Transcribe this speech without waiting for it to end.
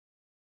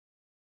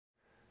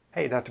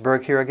Hey, Dr.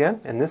 Berg here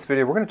again. In this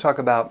video, we're going to talk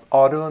about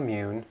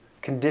autoimmune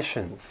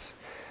conditions.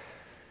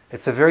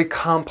 It's a very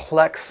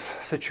complex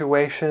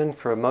situation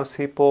for most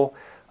people.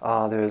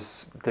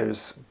 There's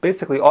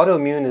basically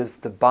autoimmune is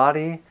the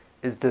body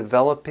is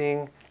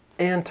developing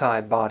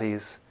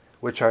antibodies,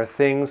 which are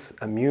things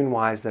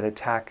immune-wise that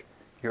attack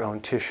your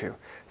own tissue.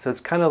 So it's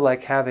kind of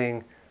like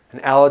having an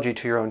allergy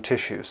to your own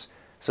tissues.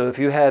 So if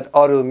you had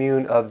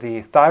autoimmune of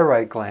the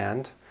thyroid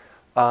gland,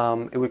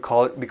 it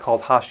would be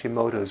called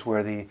Hashimoto's,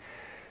 where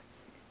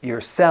your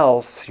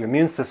cells, your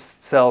immune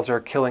cells are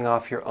killing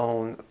off your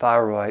own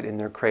thyroid and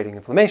they're creating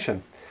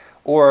inflammation.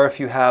 Or if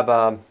you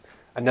have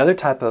another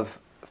type of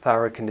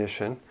thyroid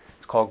condition,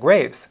 it's called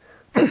Graves,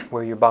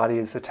 where your body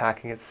is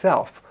attacking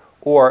itself.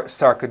 Or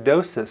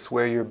sarcoidosis,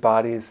 where your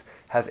body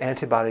has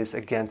antibodies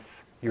against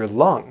your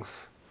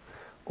lungs.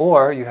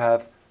 Or you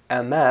have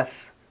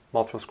MS,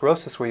 multiple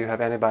sclerosis, where you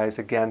have antibodies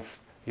against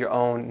your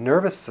own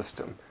nervous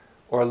system.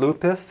 Or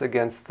lupus,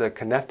 against the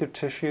connective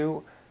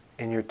tissue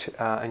in your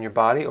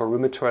body, or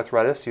rheumatoid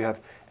arthritis, you have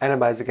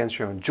antibodies against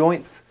your own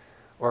joints,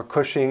 or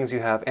Cushing's,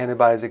 you have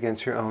antibodies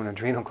against your own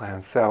adrenal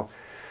glands. So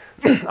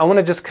I want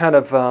to just kind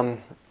of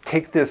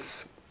take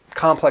this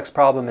complex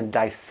problem and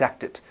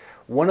dissect it.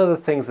 One of the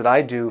things that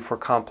I do for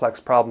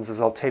complex problems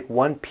is I'll take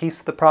one piece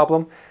of the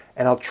problem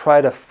and I'll try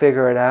to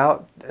figure it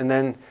out, and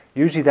then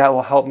usually that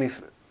will help me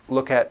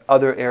look at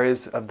other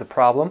areas of the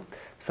problem,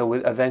 so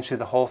eventually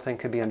the whole thing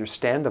could be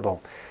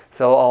understandable.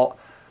 So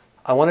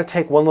I want to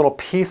take one little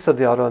piece of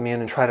the autoimmune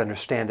and try to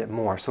understand it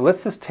more. So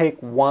let's just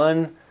take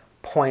one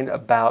point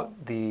about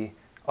the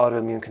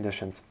autoimmune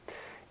conditions.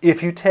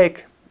 If you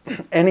take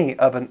any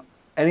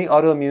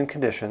autoimmune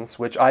conditions,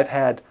 which I've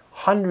had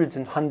hundreds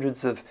and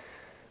hundreds of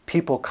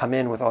people come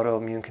in with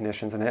autoimmune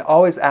conditions, and I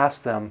always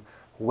ask them,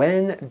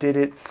 when did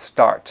it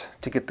start,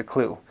 to get the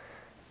clue?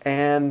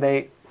 And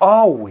they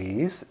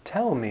always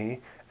tell me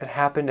it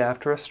happened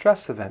after a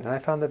stress event, and I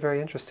found that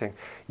very interesting.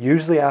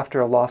 Usually after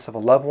a loss of a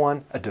loved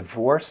one, a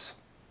divorce,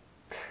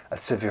 a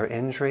severe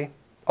injury,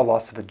 a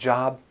loss of a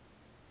job.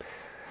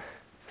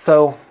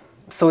 So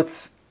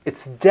it's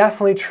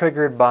definitely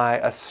triggered by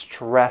a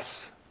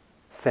stress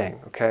thing,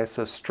 okay?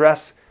 So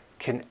stress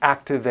can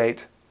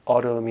activate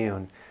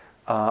autoimmune.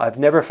 I've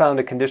never found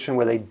a condition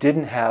where they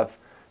didn't have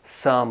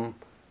something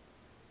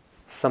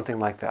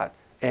like that.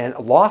 And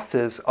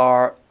losses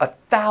are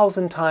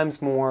 1,000 times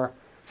more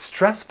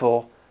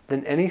stressful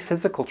than any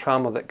physical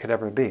trauma that could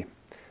ever be.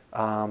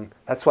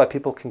 That's why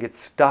people can get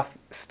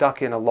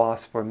stuck in a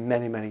loss for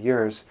many, many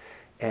years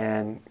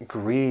and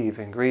grieve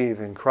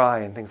and cry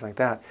and things like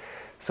that.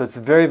 So it's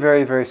very,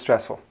 very, very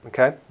stressful,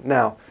 okay?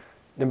 Now,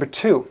 number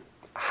two,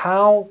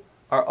 how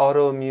are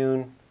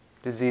autoimmune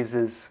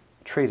diseases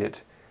treated?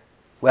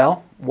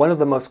 Well, one of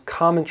the most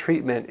common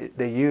treatment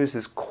they use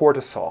is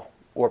cortisol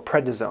or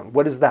prednisone.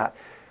 What is that?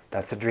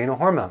 That's adrenal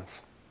hormones.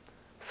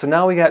 So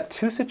now we got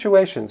two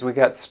situations. We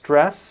got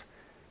stress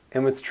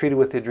and what's treated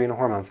with the adrenal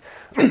hormones.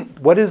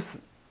 What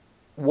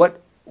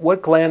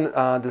gland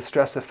does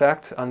stress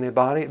affect on the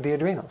body? The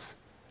adrenals.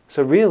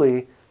 So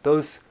really,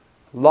 those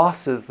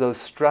losses, those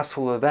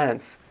stressful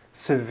events,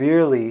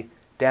 severely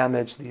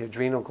damage the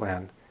adrenal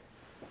gland.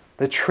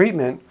 The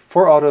treatment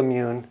for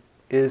autoimmune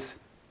is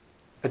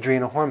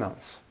adrenal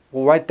hormones.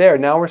 Well, right there,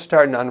 now we're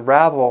starting to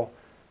unravel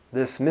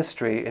this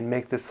mystery and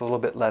make this a little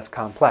bit less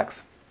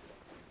complex.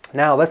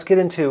 Now let's get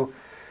into,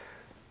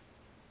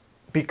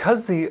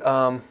 because the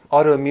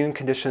autoimmune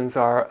conditions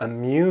are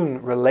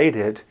immune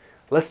related,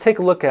 let's take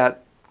a look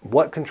at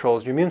what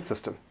controls your immune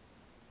system.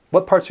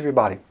 What parts of your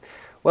body?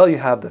 Well, you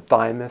have the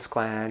thymus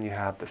gland, you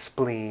have the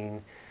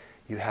spleen,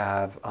 you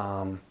have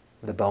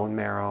the bone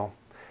marrow,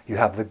 you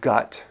have the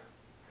gut.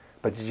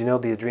 But did you know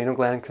the adrenal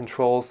gland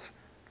controls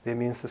the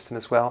immune system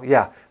as well?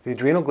 Yeah, the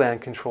adrenal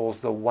gland controls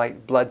the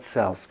white blood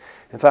cells.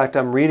 In fact,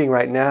 I'm reading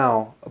right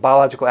now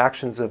biological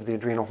actions of the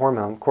adrenal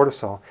hormone,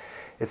 cortisol.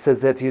 It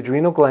says that the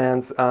adrenal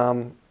glands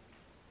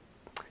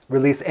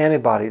release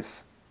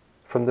antibodies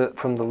from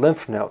the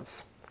lymph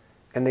nodes,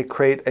 and they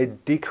create a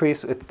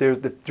decrease. If the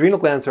adrenal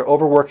glands are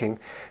overworking,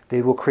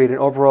 they will create an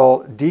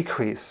overall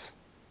decrease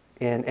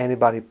in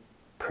antibody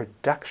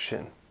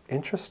production.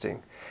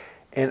 Interesting.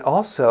 And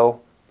also,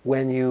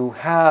 when you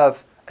have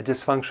a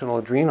dysfunctional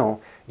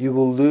adrenal, you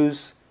will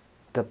lose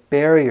the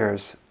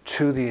barriers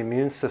to the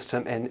immune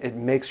system, and it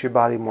makes your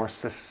body more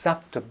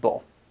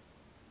susceptible.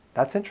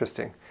 That's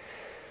interesting.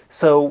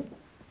 So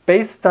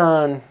based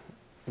on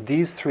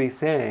these three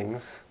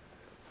things,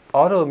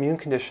 autoimmune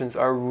conditions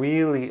are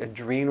really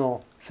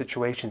adrenal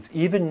situations,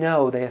 even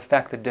though they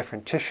affect the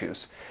different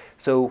tissues.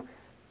 So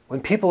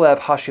when people have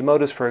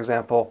Hashimoto's, for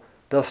example,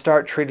 they'll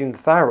start treating the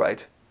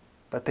thyroid,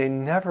 but they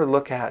never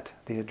look at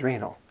the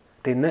adrenal.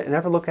 They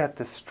never look at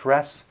the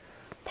stress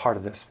part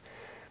of this.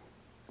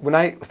 When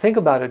I think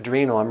about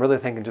adrenal, I'm really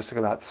thinking just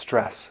about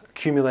stress,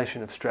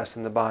 accumulation of stress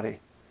in the body.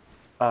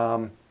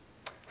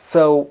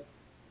 So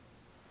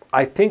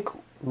I think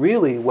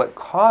really what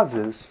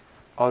causes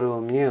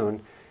autoimmune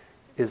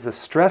is a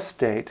stress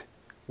state,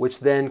 which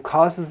then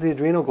causes the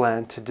adrenal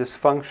gland to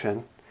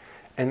dysfunction,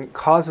 and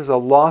causes a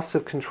loss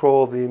of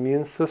control of the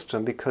immune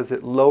system because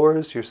it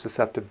lowers your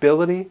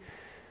susceptibility,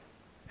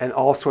 and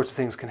all sorts of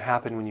things can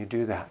happen when you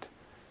do that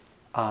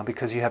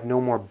because you have no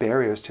more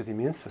barriers to the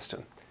immune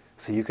system.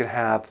 So you could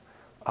have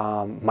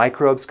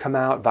microbes come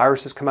out,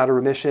 viruses come out of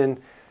remission,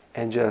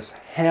 and just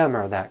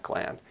hammer that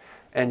gland.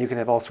 And you can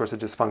have all sorts of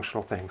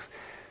dysfunctional things.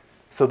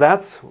 So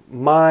that's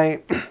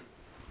my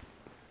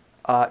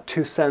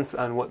 2 cents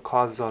on what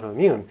causes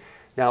autoimmune.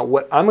 Now,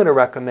 what I'm going to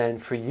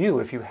recommend for you,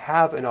 if you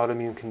have an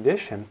autoimmune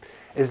condition,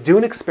 is do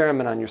an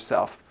experiment on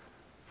yourself.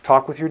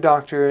 Talk with your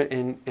doctor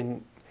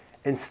and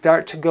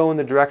start to go in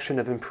the direction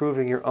of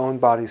improving your own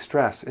body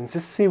stress. And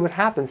just see what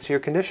happens to your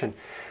condition.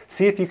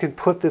 See if you can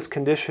put this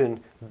condition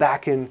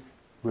back in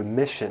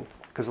remission.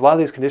 Because a lot of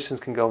these conditions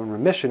can go in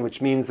remission, which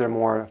means they're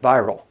more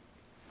viral.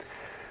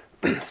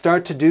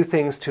 Start to do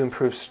things to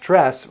improve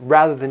stress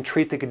rather than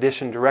treat the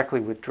condition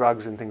directly with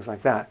drugs and things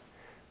like that.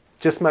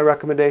 Just my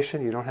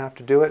recommendation. You don't have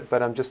to do it,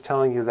 but I'm just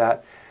telling you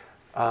that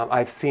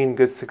I've seen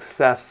good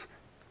success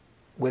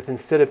with,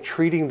 instead of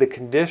treating the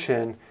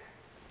condition,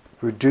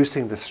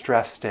 reducing the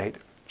stress state,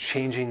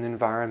 changing the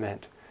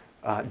environment,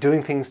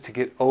 doing things to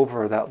get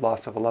over that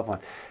loss of a loved one.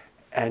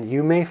 And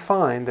you may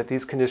find that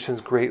these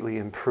conditions greatly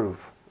improve.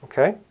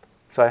 Okay?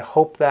 So I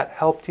hope that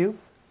helped you.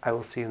 I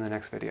will see you in the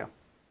next video.